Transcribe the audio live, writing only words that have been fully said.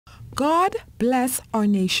God bless our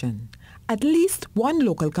nation. At least one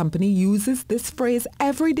local company uses this phrase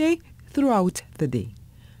every day throughout the day.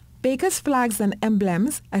 Baker's Flags and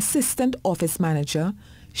Emblems Assistant Office Manager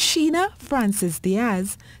Sheena Francis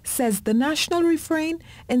says the national refrain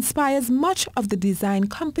inspires much of the design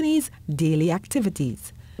company's daily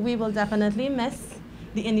activities. We will definitely miss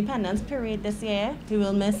the Independence Parade this year. We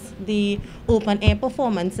will miss the open air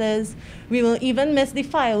performances. We will even miss the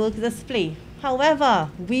fireworks display. However,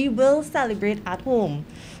 we will celebrate at home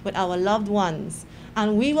with our loved ones,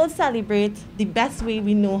 and we will celebrate the best way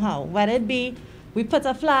we know how, whether it be we put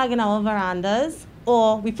a flag in our verandas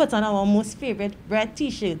or we put on our most favorite red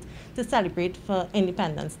t-shirt to celebrate for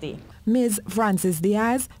Independence Day. Ms. Francis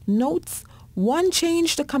notes one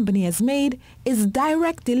change the company has made is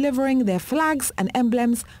direct delivering their flags and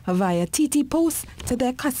emblems via TT Post to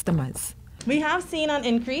their customers. We have seen an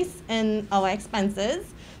increase in our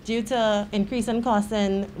expenses due to increase in costs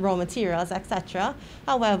in raw materials, etc.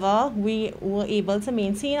 However, we were able to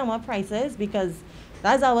maintain our prices because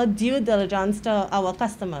that's our due diligence to our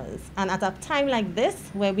customers. And at a time like this,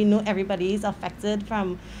 where we know everybody is affected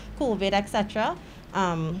from COVID, etc.,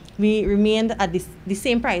 we remained at the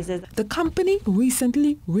same prices. The company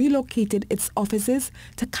recently relocated its offices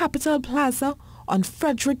to Capital Plaza on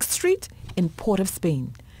Frederick Street in Port of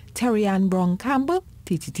Spain. Browne-Campbell,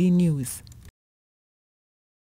 TTT News.